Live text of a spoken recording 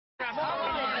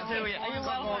Are you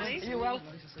well? Are you well?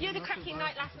 You had a cracking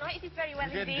night last night. You did very well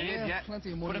indeed. Yeah.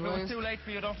 Plenty of money. But if it was too late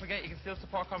for you, don't forget you can still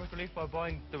support Comic Relief by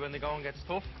buying the When the Going Gets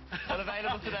Tough. Still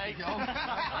available today.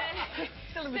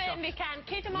 Certainly can.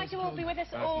 Keith and Mikey will be with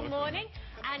us all morning.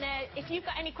 And if you've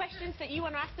got any questions that you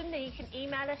want to ask them, then you can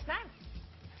email us now.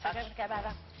 So don't forget about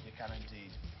that. You can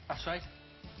indeed. That's right.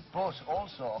 But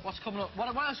also... What's coming up?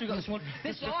 What else have we got this morning?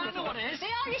 I know what it is.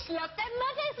 They Irish love their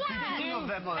mothers, lads. They love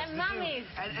their mothers. Their mummies.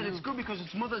 And it's good because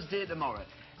it's Mother's Day tomorrow.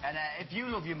 And if you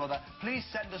love your mother, please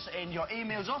send us in your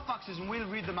emails or faxes and we'll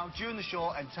read them out during the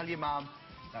show and tell your mum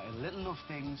that her little love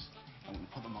things and we'll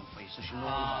put them on for you so she'll know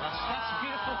all about it. That's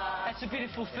beautiful. That's a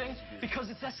beautiful thing because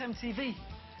it's SMTV.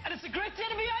 And it's a great day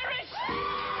to be Irish!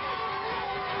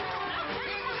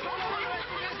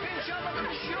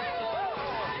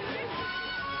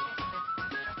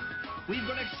 We've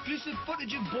got exclusive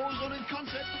footage of Boyzone in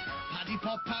concert. Paddy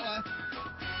Pop Power.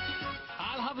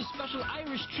 I'll have a special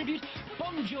Irish tribute,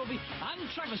 Bon Jovi and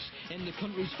Travis in the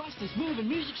country's fastest moving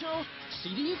music show,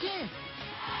 See the UK.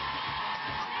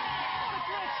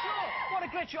 What a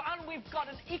great show, and we've got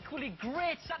an equally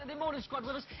great Saturday morning squad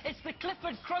with us. It's the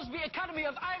Clifford Crosby Academy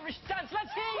of Irish Dance.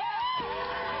 Let's hear you!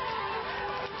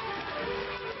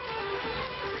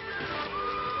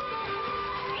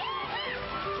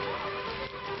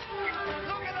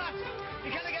 Look at that!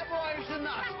 You can't get more Irish than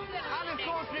that. And of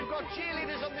course we've got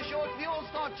cheerleaders on the show. It's the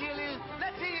all-star cheerleaders.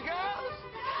 Let's hear you, girls!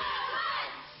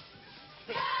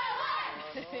 Go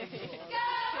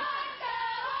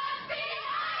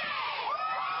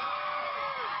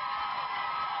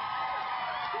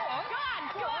on!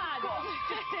 Go on!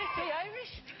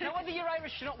 Now, whether you're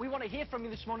Irish or not, we want to hear from you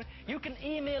this morning. You can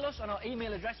email us on our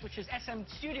email address, which is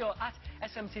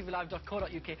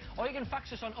smstudio@smtvlive.co.uk, or you can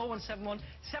fax us on 0171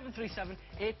 737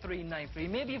 8393.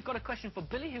 Maybe you've got a question for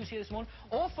Billy, who's here this morning,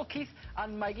 or for Keith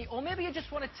and Mikey, or maybe you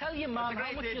just want to tell your mum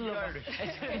how much you love her.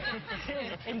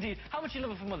 Indeed, how much you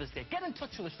love her for Mother's Day. Get in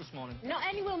touch with us this morning. Not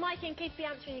only will Mikey and Keith be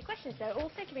answering your questions, they're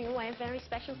also giving away a very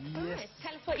special prize.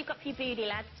 Tell us what you've got for your beauty,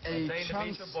 lads. A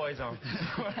chance... Boyzone.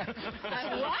 What?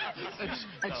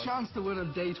 A chance to win a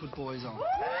date with Boyzone. Girls.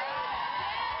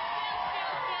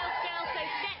 So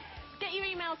get your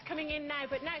emails coming in now,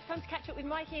 but now it's time to catch up with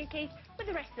Mikey and Keith with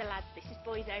the rest of the lads. This is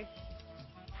Boyzone.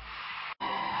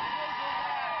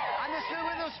 And they're still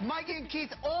with us, Mikey and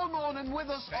Keith, all morning with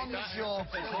us on the show.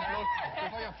 For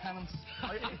your penance.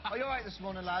 Are you alright this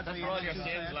morning, lads? That's for all your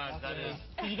sins, lads, that is.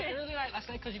 Did you get early night last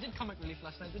night? Because you did Comic Relief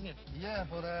last night, didn't you? Yeah,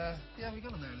 but yeah, we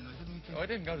got an early night, didn't we? Oh, I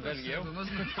didn't go to bed with you. Good lads.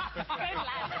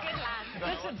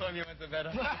 What time you went to bed?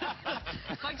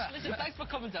 Thanks for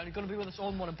coming down. You're going to be with us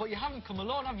all morning. But you haven't come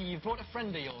alone, have you? You've brought a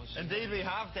friend of yours. Indeed, we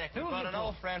have, Dick. We've got an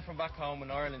old friend from back home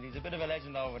in Ireland. He's a bit of a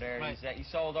legend over there. Right. He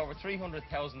sold over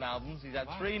 300,000 albums. He's had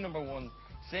 3 #1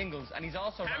 singles, and he's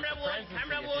also ran for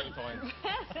presidency a few times.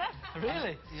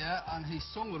 Really? Yeah, and he's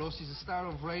sung with us. He's a star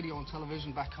of radio and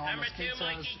television back home. Number 2,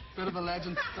 Mikey. Bit of a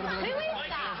legend. Who is that?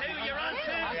 Mikey 2, you're on 2.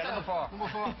 Yeah, number 4. Number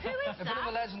 4. Who is A bit of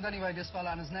a legend anyway, this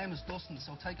fella, and his name is Dustin,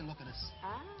 so take a look at this.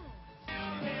 Ah.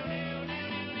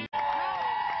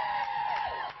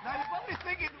 Now, you're probably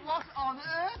thinking, what on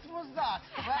earth was that?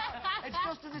 Well, it's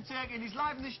Dustin the Turkey, and he's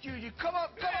live in the studio. Come on,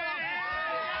 come on!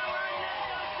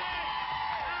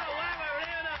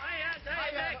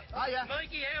 Hiya.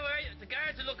 Mikey, how are you? The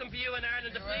guards are looking for you in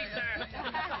Ireland, the police are.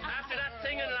 After that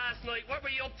singing last night, what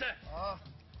were you up to? Oh.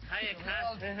 Hiya,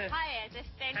 class. Hiya,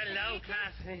 Dustin. Hello,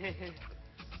 class.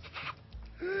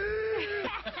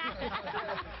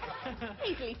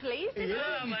 Easily pleased.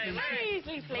 Oh, my Very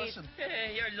easily pleased.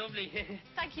 You're lovely.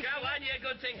 Thank you. Go on, you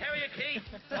good thing. How are you, Keith?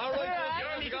 All right,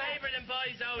 You're my favourite in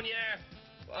Boyzone, yeah.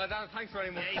 Thanks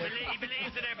very much. Yeah, he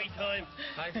believes it every time.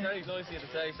 Thanks, very nice of you to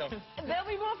say so. There'll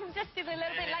be more from Dustin a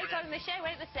little bit later on in the show,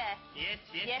 won't there, sir? Yes.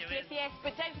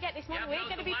 But don't forget this morning we're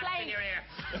going to be wax playing. in your ear.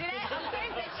 You know, I'm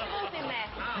throwing vegetables in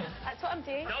there. Oh. That's what I'm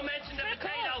doing. Don't mention the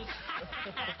potatoes.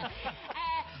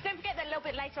 Don't forget that a little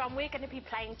bit later on we're going to be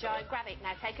playing Giant Gravity.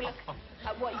 Now take a look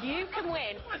at what you can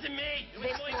win Wasn't me. It was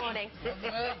this Mikey. morning.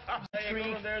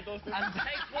 There, Dustin.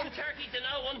 Takes one turkey to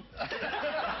know one.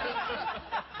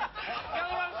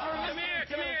 Come here,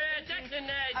 Declan.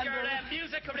 Your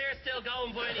music up there is still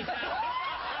going by any chance?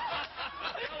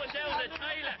 Going down the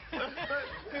toilet.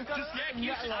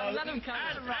 You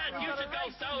should go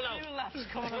solo. 2 laps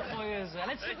coming up for you as well.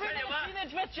 It's I tell you what.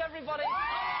 Teenage Rich, everybody.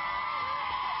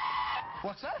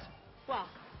 What's that? What?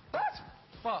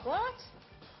 What? What?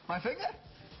 My finger?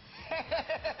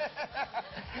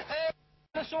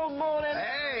 This all morning.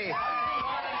 Hey!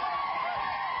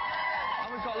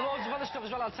 And we've got loads of other stuff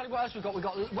as well. I'll tell you what else we've got. We've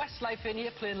got Westlife in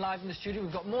here playing live in the studio.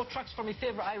 We've got more tracks from your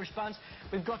favourite Irish bands.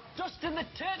 We've got Dustin the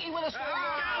Turkey with us. Go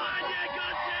on,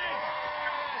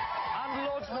 And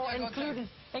loads more,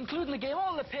 including the game.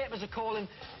 All the papers are calling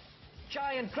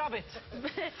Giant Grab It.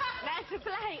 Now to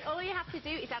play, all you have to do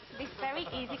is answer this very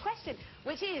easy question,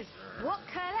 which is, what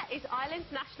colour is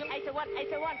Ireland's national 801?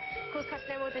 801. Of course, costs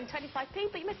no more than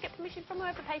 25p, but you must get permission from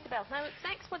whoever pays the bill. Now, what's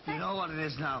next? What's You next? know what it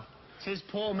is now. It's his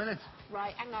poor minute.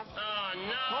 Right, hang on. Oh,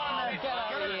 no. Come on, get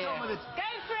out of here. With it. Go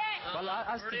for it! Well,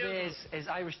 as today is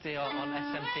Irish Day on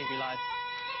SMTV Live.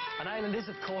 And Ireland is,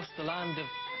 of course, the land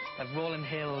of rolling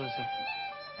hills,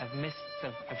 of mists,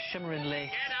 of shimmering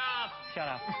lakes. Get off! Shut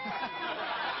up.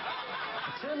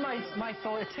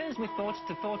 It turns my thoughts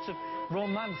to thoughts of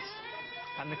romance.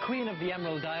 And the Queen of the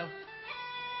Emerald Isle,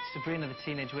 Sabrina the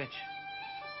Teenage Witch.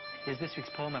 Here's this week's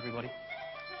poem, everybody.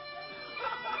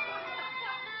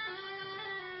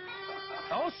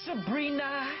 Oh,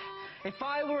 Sabrina, if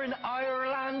I were in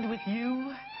Ireland with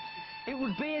you, it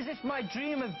would be as if my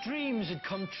dream of dreams had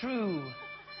come true.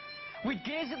 We'd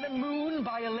gaze at the moon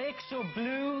by a lake so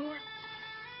blue,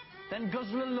 then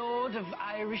guzzle a load of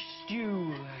Irish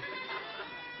stew.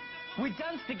 We'd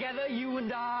dance together, you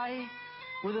and I,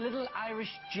 with a little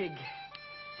Irish jig.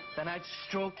 Then I'd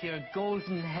stroke your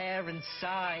golden hair and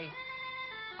sigh.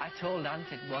 I told Aunt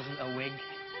it wasn't a wig.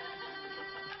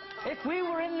 If we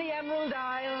were in the Emerald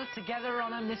Isle, together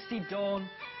on a misty dawn,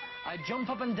 I'd jump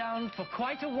up and down for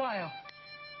quite a while,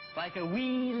 like a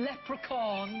wee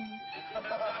leprechaun.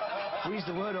 We's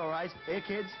the word, all right. Hey,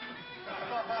 kids.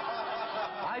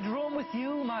 I'd roam with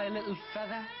you, my little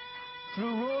feather,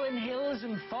 through rolling hills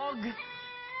and fog.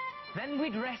 Then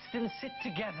we'd rest and sit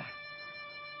together,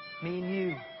 me and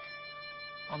you,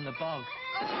 on the bog.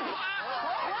 What's going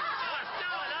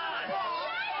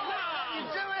on? You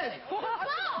do it!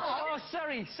 Oh,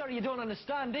 sorry, you don't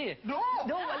understand, do you? No!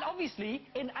 No, well, obviously,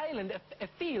 in Ireland, a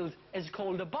field is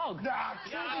called a bog. Nah,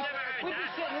 Yeah, I've never heard We'd be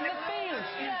that. sitting in the field.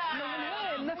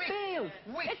 In the field.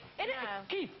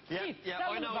 Keith, Yeah,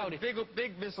 tell I them know. about it.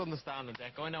 Big misunderstanding,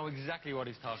 Dick. I know exactly what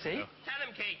he's talking See? about. Tell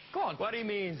him, Keith. Go on. What he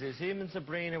means is him and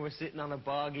Sabrina were sitting on a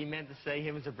bog. He meant to say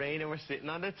him and Sabrina were sitting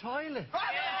on the toilet.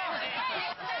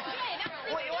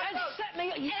 No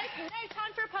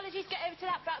time for apologies. Get over to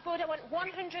that blackboard. I want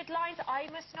 100 lines. I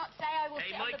must not say I will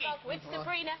sit on the Mikey. bog with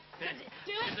Sabrina. Do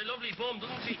She's it. a lovely bum,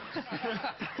 doesn't she?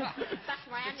 Back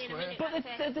my hand in a minute. But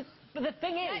That's it. the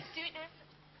thing No, is, do it now.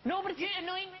 no, but it's You're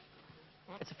annoying me.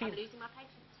 a I'm field. losing my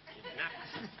patience.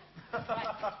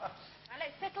 Now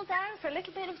let's settle down for a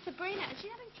little bit of Sabrina. And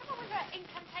she's having trouble with her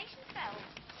incantation spells.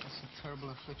 That's a terrible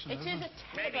affliction, It isn't is a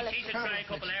Maybe terrible she should try a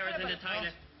couple hours in the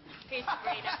toilet. Here's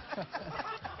Sabrina.